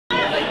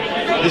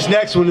This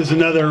next one is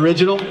another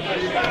original.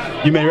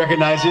 You may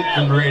recognize it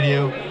from the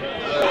radio.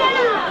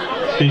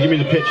 Can you give me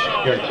the pitch?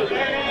 Here.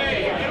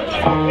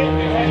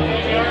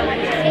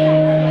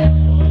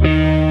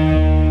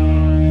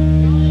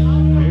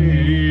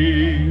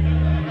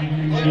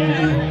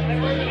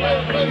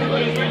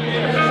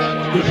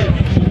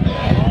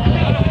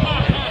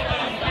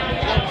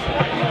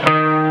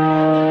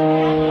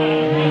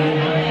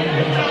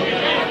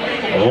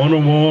 On a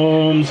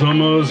warm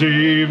summer's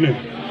evening,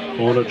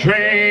 on a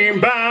train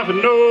bound for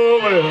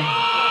nowhere,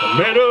 I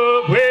met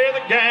up with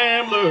a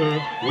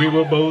gambler. We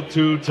were both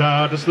too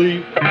tired to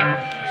sleep,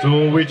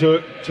 so we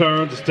took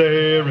turns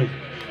staring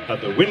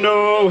out the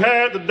window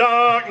at the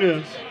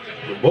darkness.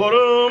 The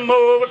boredom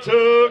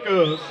overtook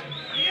us,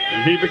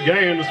 and he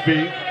began to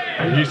speak.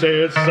 And he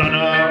said, "Son,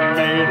 I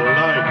made a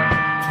life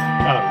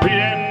out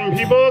reading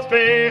people's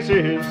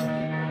faces,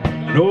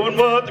 knowing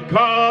what the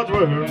cards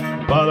were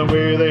by the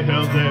way they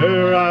held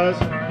their eyes.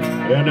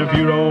 And if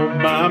you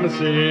don't mind me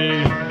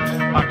saying,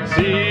 I can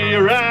see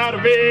you're out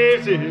of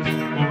aces.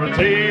 For a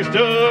taste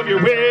of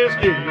your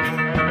whiskey,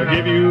 I'll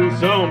give you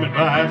some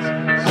advice."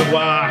 So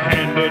I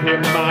handed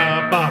him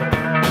my bottle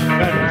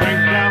and he drank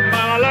down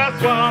my last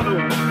swallow.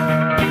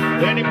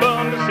 Then he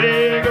bummed a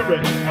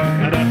cigarette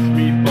and asked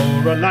me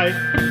for a light.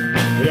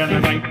 And the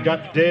night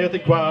got deathly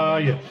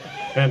quiet,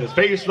 and his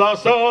face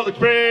lost all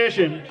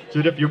expression.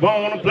 Said, "If you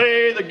want to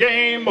play the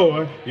game,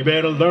 boy, you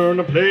better learn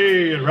to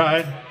play it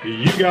right.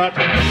 You got to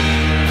know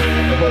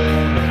when to hold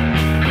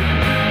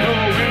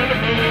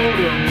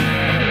 'em,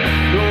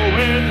 know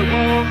when to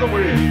walk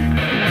away,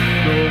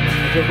 know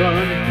when to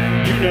run.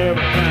 You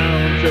never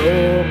found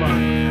your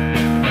money.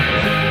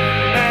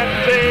 At the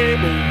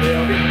table,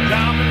 there'll be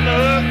time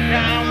enough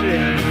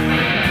counting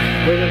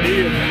when the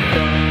deal is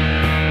done."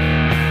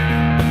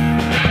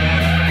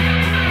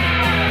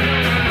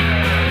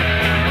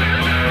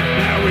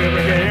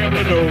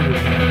 Knows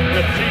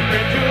that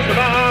secret to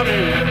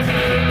surviving,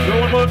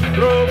 knowing what to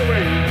throw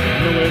away,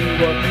 knowing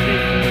what to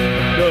keep,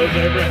 cause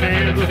every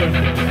hand's a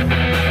winner,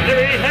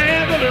 every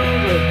hand's a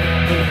loser.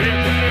 So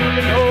eventually you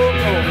can hold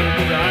on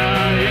to the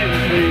eye in the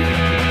sleep,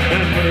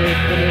 and break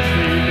from his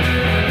sleep.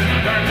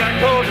 Turn back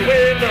towards the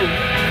window,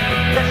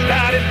 crushed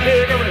out his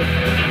cigarette,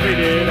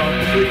 faded off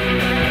to sleep.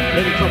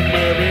 Then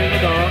somewhere in the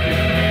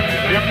darkness,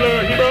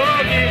 gambler he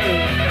broke even.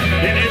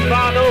 In his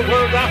final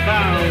words I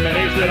found, and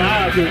he said,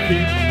 "I do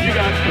keep. You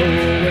got to know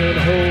when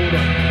to hold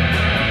on,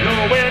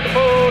 know when to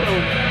hold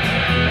on,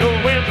 know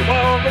when to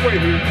walk away,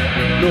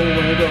 know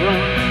when to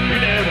run. You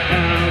never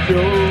count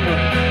your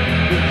money.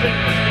 You're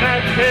sitting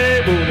at the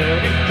table, there'll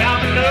be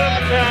time enough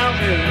to count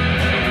it.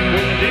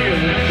 When the deal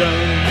is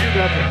done, you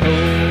got to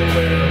know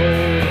when to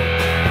hold on,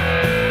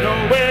 know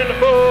when to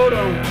hold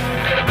on,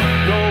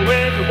 know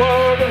when to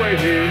walk away,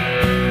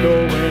 know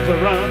when to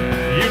run.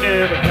 You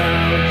never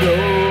count your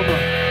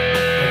money.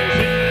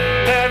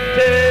 At the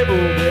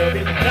table, there'll be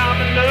time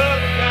enough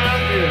to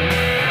count it.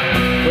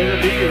 When the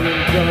deal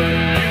is done,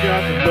 you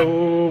got to know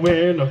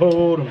when to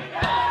hold 'em,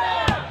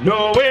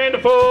 know when to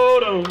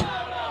fold 'em,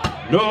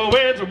 know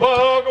when to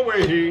walk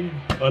away,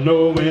 or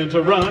know when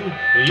to run.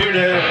 You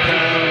never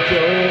count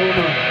your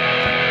money.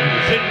 When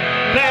you're sitting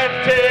at the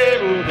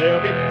table,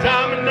 there'll be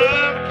time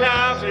enough to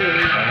count it.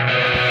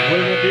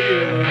 When the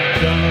deal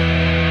is done.